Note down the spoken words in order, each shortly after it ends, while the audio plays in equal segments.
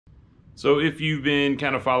So if you've been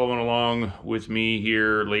kind of following along with me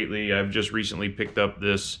here lately, I've just recently picked up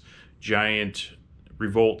this giant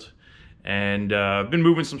Revolt and been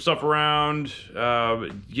moving some stuff around,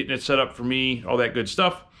 getting it set up for me, all that good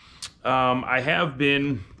stuff. I have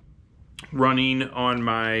been running on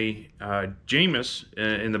my Jamis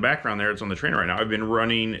in the background there. It's on the trainer right now. I've been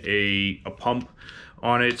running a pump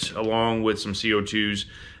on it along with some CO2s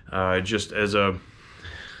just as a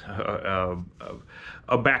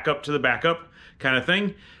backup to the backup kind of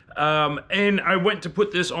thing. And I went to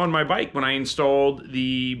put this on my bike when I installed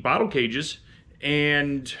the bottle cages,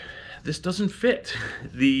 and this doesn't fit.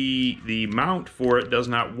 The mount for it does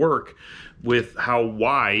not work with how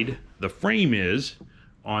wide the frame is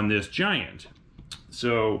on this Giant.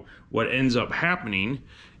 So what ends up happening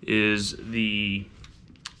is the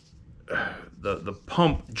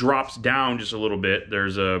pump drops down just a little bit.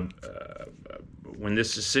 There's when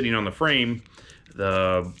this is sitting on the frame,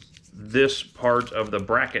 this part of the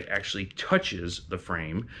bracket actually touches the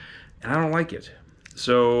frame, and I don't like it.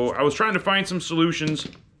 So I was trying to find some solutions.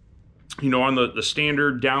 You know, on the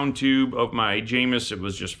standard down tube of my Jamis, it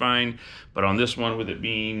was just fine, but on this one, with it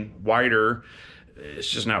being wider, it's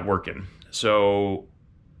just not working. So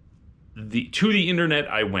to the internet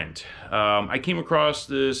I went. I came across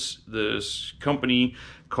this company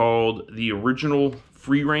called the Original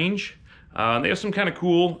Free Range. They have some kind of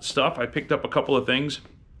cool stuff. I picked up a couple of things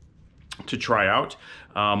to try out.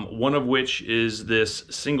 One of which is this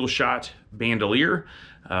single shot bandolier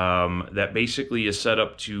that basically is set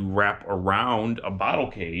up to wrap around a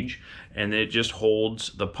bottle cage, and it just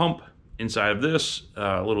holds the pump inside of this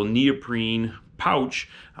little neoprene pouch.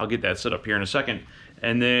 I'll get that set up here in a second.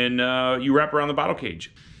 And then you wrap around the bottle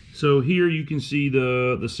cage. So here you can see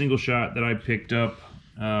the single shot that I picked up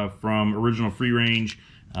from Original Free Range.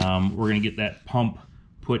 We're gonna get that pump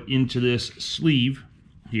put into this sleeve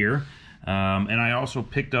here. And I also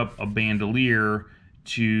picked up a bandolier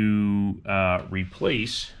to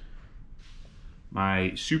replace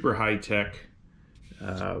my super high-tech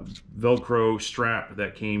Velcro strap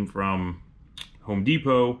that came from Home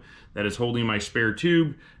Depot that is holding my spare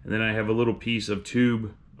tube. And then I have a little piece of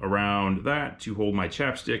tube around that to hold my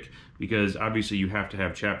chapstick, because obviously you have to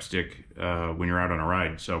have chapstick when you're out on a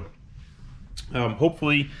ride. So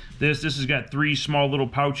hopefully this has got 3 small little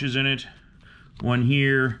pouches in it. One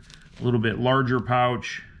here, a little bit larger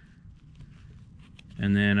pouch,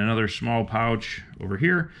 and then another small pouch over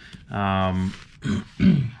here.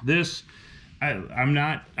 This, I'm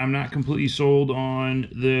not completely sold on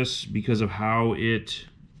this because of how it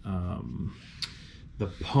the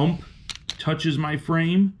pump touches my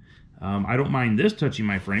frame. I don't mind this touching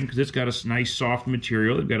my frame because it's got a nice soft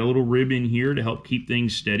material. They've got a little rib in here to help keep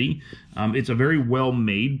things steady. It's a very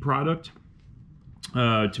well-made product.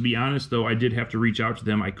 To be honest, though, I did have to reach out to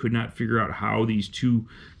them. I could not figure out how these 2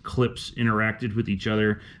 clips interacted with each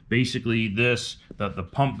other. Basically, the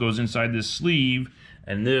pump goes inside this sleeve,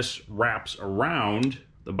 and this wraps around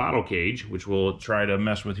the bottle cage, which we'll try to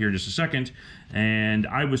mess with here in just a second. And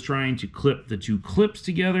I was trying to clip the 2 clips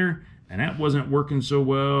together, and that wasn't working so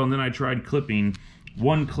well. And then I tried clipping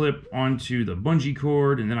one clip onto the bungee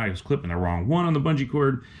cord, and then I was clipping the wrong one on the bungee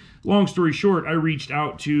cord. Long story short, I reached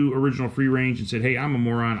out to Original Free Range and said, hey, I'm a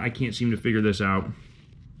moron. I can't seem to figure this out.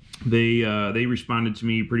 They responded to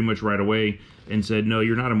me pretty much right away and said, no,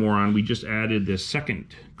 you're not a moron. We just added this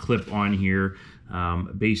second clip on here.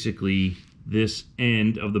 Basically, this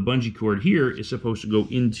end of the bungee cord here is supposed to go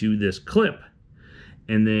into this clip.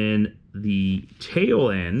 And then the tail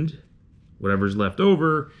end, whatever's left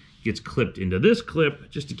over, gets clipped into this clip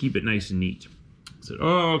just to keep it nice and neat. I said,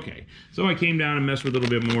 oh, okay. So I came down and messed with it a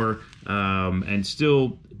little bit more, and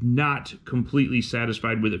still not completely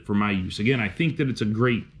satisfied with it for my use. Again, I think that it's a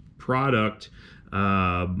great product.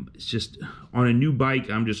 It's just on a new bike,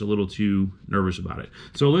 I'm just a little too nervous about it.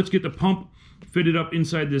 So let's get the pump fitted up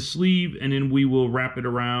inside this sleeve, and then we will wrap it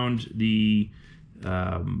around the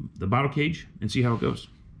bottle cage and see how it goes.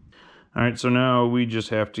 All right, so now we just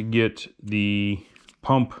have to get the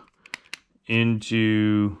pump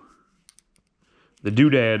into the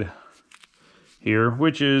doodad here,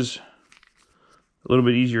 which is a little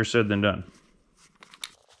bit easier said than done.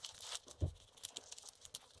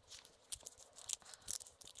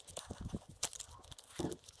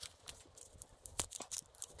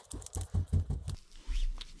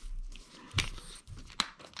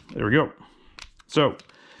 There we go. So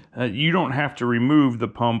you don't have to remove the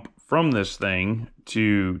pump from this thing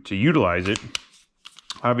to utilize it.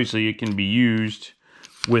 Obviously, it can be used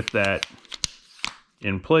with that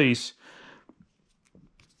in place.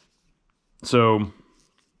 So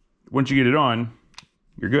once you get it on,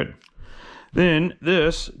 you're good. Then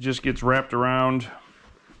this just gets wrapped around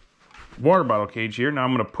water bottle cage here. Now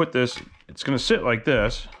I'm going to put this, it's going to sit like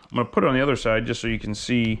this. I'm going to put it on the other side just so you can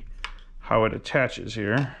see how it attaches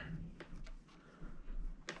here.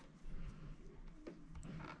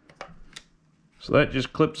 So that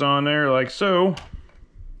just clips on there like so.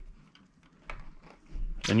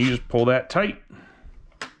 Then you just pull that tight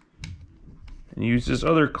and use this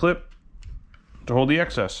other clip to hold the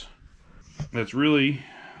excess. That's really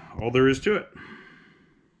all there is to it.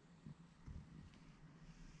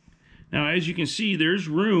 Now, as you can see, there's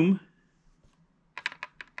room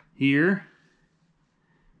here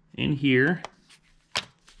and here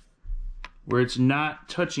where it's not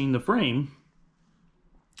touching the frame.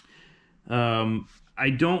 I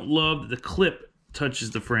don't love that the clip touches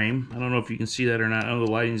the frame. I don't know if you can see that or not. I know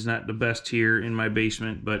the lighting's not the best here in my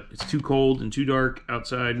basement, but it's too cold and too dark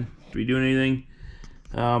outside to be doing anything.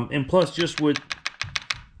 And plus, just with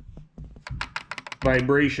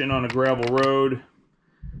vibration on a gravel road,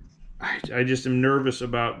 I just am nervous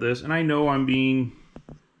about this. And I know I'm being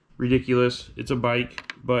ridiculous. It's a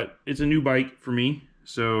bike, but it's a new bike for me,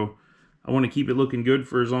 so I want to keep it looking good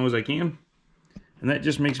for as long as I can. And that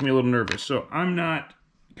just makes me a little nervous. So I'm not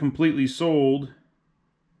completely sold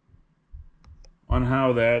on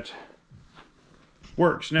how that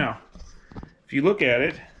works. Now, if you look at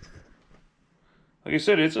it, like I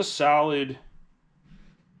said, it's a solid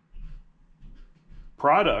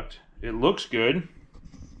product. It looks good.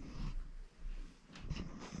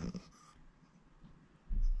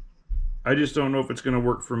 I just don't know if it's going to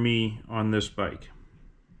work for me on this bike.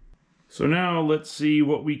 So now let's see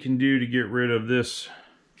what we can do to get rid of this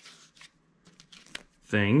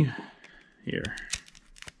thing here.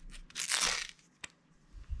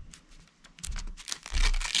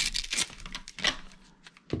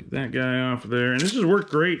 Get that guy off of there. And this has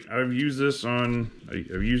worked great. I've used this on,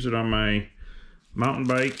 I've used it on my mountain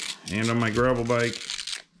bike and on my gravel bike.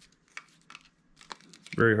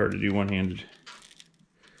 Very hard to do one-handed,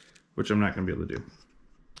 which I'm not going to be able to do.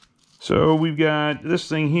 So we've got this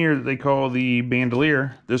thing here that they call the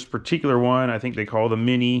Bandolier. This particular one, I think they call the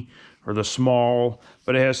mini or the small,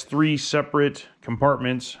 but it has 3 separate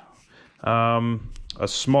compartments. A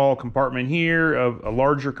small compartment here, a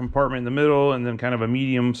larger compartment in the middle, and then kind of a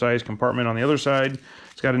medium-sized compartment on the other side.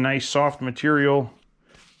 It's got a nice soft material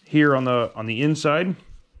here on the inside,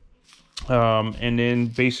 and then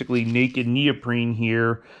basically naked neoprene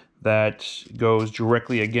here that goes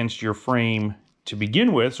directly against your frame to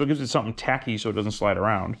begin with, so it gives it something tacky so it doesn't slide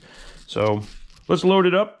around. So let's load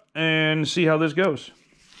it up and see how this goes.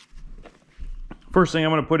 First thing I'm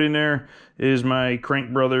going to put in there is my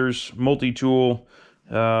Crank Brothers multi-tool.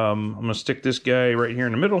 I'm going to stick this guy right here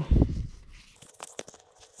in the middle.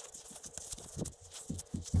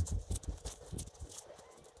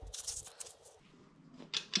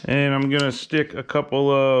 And I'm going to stick a couple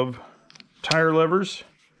of tire levers.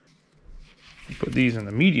 Put these in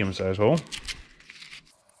the medium size hole.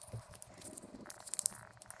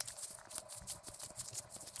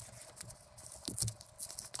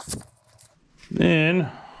 Then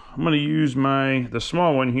I'm going to use the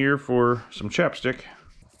small one here for some chapstick.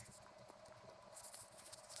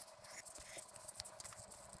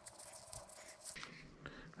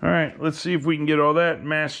 All right, let's see if we can get all that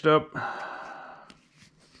matched up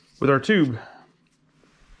with our tube.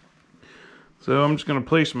 So I'm just going to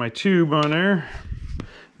place my tube on there.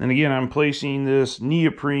 And again, I'm placing this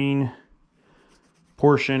neoprene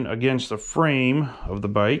portion against the frame of the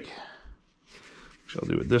bike. I'll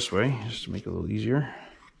do it this way, just to make it a little easier.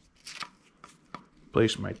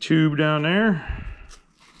 Place my tube down there.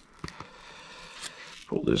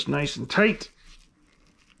 Pull this nice and tight.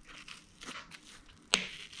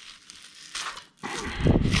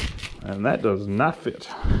 And that does not fit.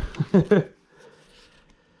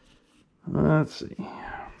 Let's see.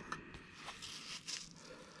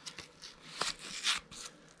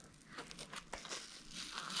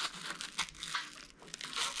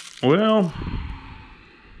 Well,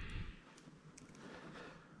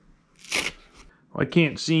 I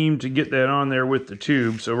can't seem to get that on there with the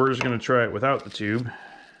tube, so we're just going to try it without the tube.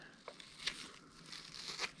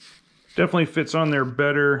 Definitely fits on there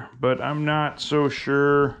better, but I'm not so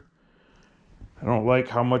sure. I don't like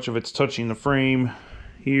how much of it's touching the frame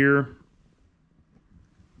here.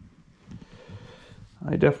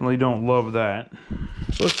 I definitely don't love that.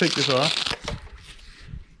 So let's take this off.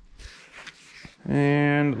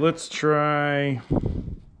 And let's try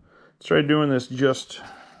doing this just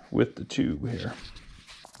with the tube here.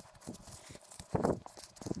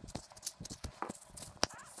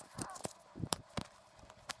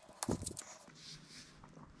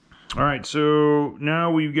 All right, so now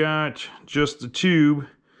we've got just the tube.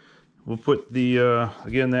 We'll put the,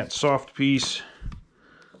 again, that soft piece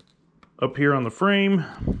up here on the frame.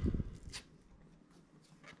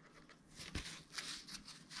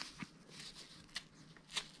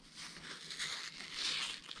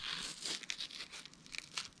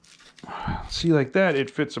 See, like that, it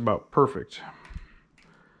fits about perfect.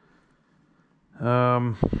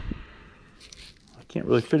 I can't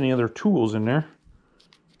really fit any other tools in there.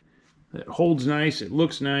 It holds nice, it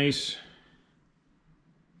looks nice.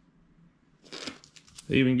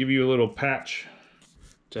 They even give you a little patch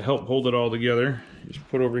to help hold it all together. Just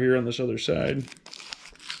put over here on this other side.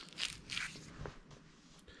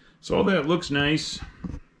 So all that looks nice.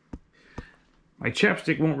 My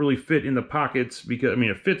chapstick won't really fit in the pockets because, I mean,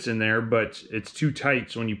 it fits in there, but it's too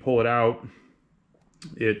tight, so when you pull it out,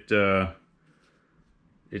 it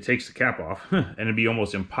takes the cap off, and it'd be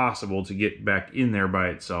almost impossible to get back in there by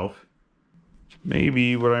itself.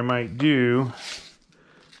 Maybe what I might do,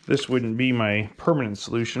 this wouldn't be my permanent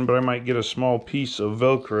solution, but I might get a small piece of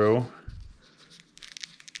Velcro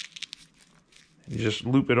and just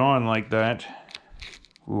loop it on like that.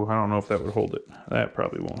 Ooh, I don't know if that would hold it. That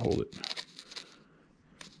probably won't hold it.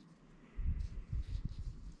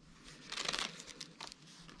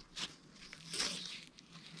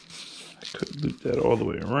 Could loop that all the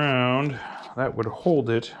way around. That would hold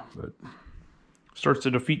it, but starts to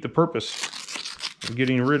defeat the purpose of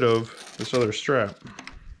getting rid of this other strap.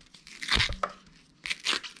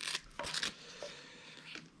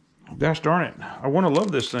 Gosh darn it, I want to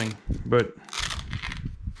love this thing, but...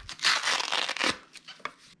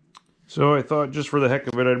 So I thought just for the heck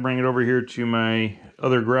of it, I'd bring it over here to my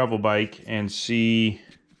other gravel bike and see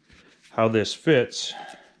how this fits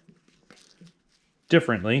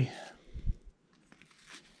differently.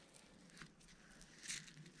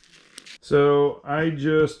 So I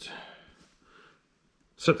just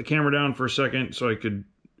set the camera down for a second so I could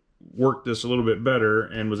work this a little bit better,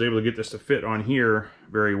 and was able to get this to fit on here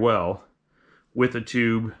very well with a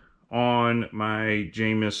tube on my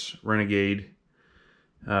Jamis Renegade.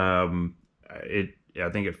 I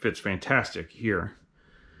think it fits fantastic here.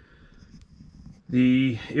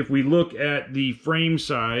 If we look at the frame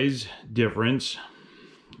size difference,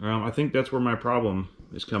 I think that's where my problem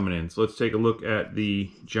is coming in. So let's take a look at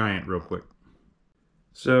the Giant real quick.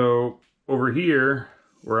 So over here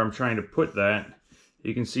where I'm trying to put that,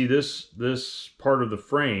 you can see this part of the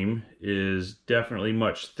frame is definitely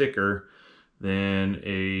much thicker than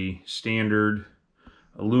a standard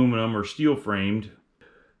aluminum or steel framed.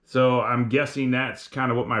 So I'm guessing that's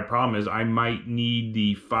kind of what my problem is. I might need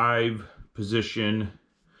the 5 position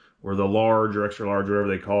or the large or extra large, whatever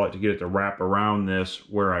they call it, to get it to wrap around this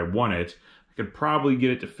where I want it. I could probably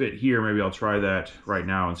get it to fit here. Maybe I'll try that right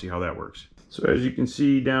now and see how that works. So as you can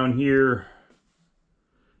see down here,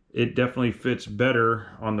 it definitely fits better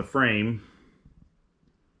on the frame,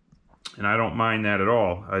 and I don't mind that at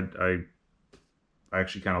all. I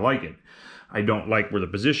actually kind of like it. I don't like where the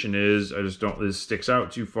position is. I just don't, this sticks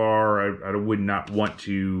out too far. I would not want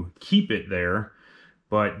to keep it there,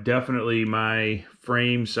 but definitely my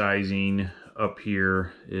frame sizing up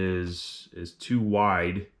here is too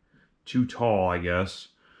wide, too tall, I guess,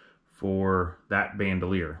 for that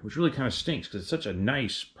bandolier, which really kind of stinks because it's such a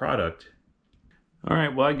nice product. All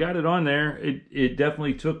right, well, I got it on there. It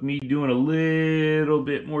definitely took me doing a little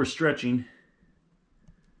bit more stretching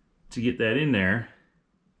to get that in there.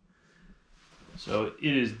 So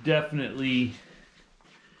it is definitely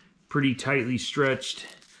pretty tightly stretched.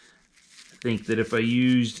 I think that if I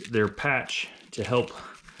used their patch to help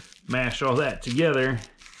mash all that together,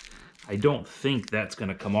 I don't think that's going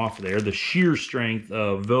to come off there. The shear strength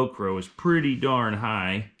of Velcro is pretty darn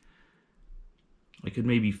high. I could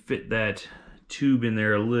maybe fit that tube in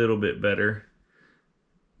there a little bit better,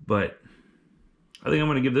 but I think I'm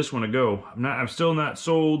going to give this one a go. I'm still not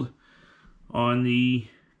sold on the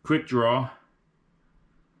Quickdraw,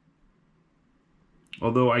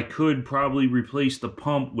 although I could probably replace the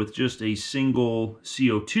pump with just a single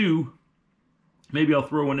CO2. Maybe I'll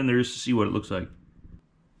throw one in there just to see what it looks like.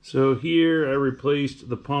 So here I replaced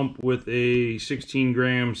the pump with a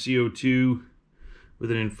 16-gram CO2 with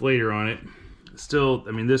an inflator on it. Still,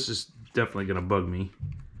 I mean, this is definitely going to bug me.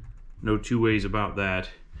 No two ways about that.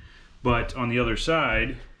 But on the other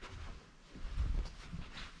side,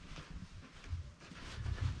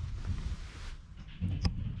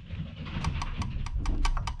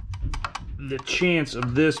 the chance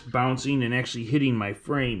of this bouncing and actually hitting my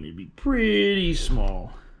frame would be pretty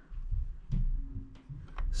small.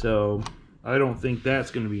 So I don't think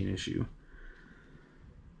that's going to be an issue.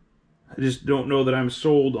 I just don't know that I'm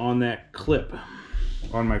sold on that clip.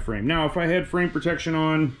 on my frame. Now, if I had frame protection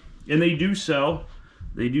on, and they do sell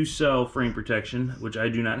frame protection, which I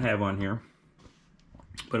do not have on here.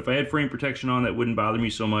 But if I had frame protection on, that wouldn't bother me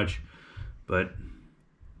so much. But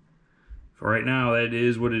for right now, that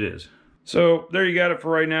is what it is. So there you got it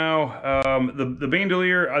for right now. The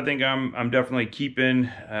Bandolier, I think I'm definitely keeping,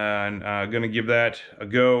 and gonna give that a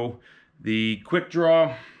go. The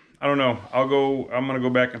Quickdraw, I don't know. I'm gonna go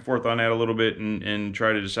back and forth on that a little bit and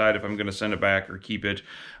try to decide if I'm gonna send it back or keep it.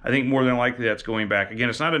 I think more than likely that's going back. Again,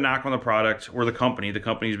 it's not a knock on the product or the company. The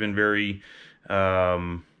company's been very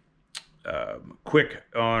quick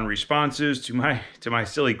on responses to my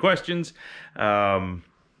silly questions, and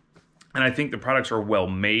I think the products are well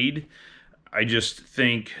made. I just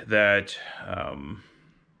think that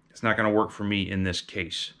it's not going to work for me in this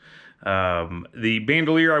case. The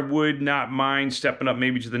Bandolier, I would not mind stepping up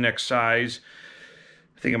maybe to the next size.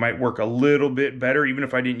 I think it might work a little bit better, even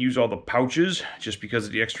if I didn't use all the pouches, just because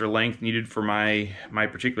of the extra length needed for my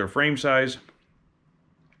particular frame size.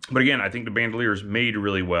 But again, I think the Bandolier is made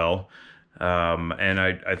really well. And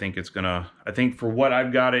I think it's gonna, I think for what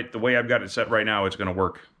I've got it, the way I've got it set right now, it's gonna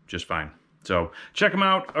work just fine. So check them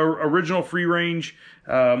out, original free range.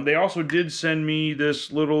 They also did send me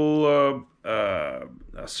this little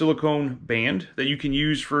silicone band that you can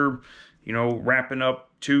use for, you know, wrapping up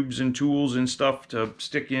tubes and tools and stuff to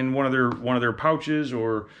stick in one of their pouches,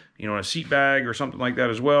 or, you know, a seat bag or something like that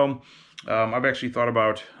as well. I've actually thought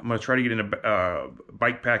about, I'm going to try to get into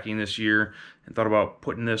bike packing this year, and thought about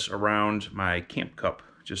putting this around my camp cup,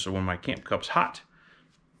 just so when my camp cup's hot,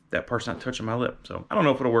 that part's not touching my lip. So I don't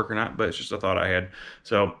know if it'll work or not, but it's just a thought I had.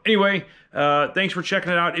 So anyway, thanks for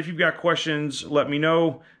checking it out. If you've got questions, let me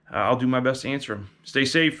know. I'll do my best to answer them. Stay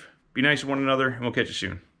safe, be nice to one another, and we'll catch you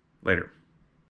soon. Later.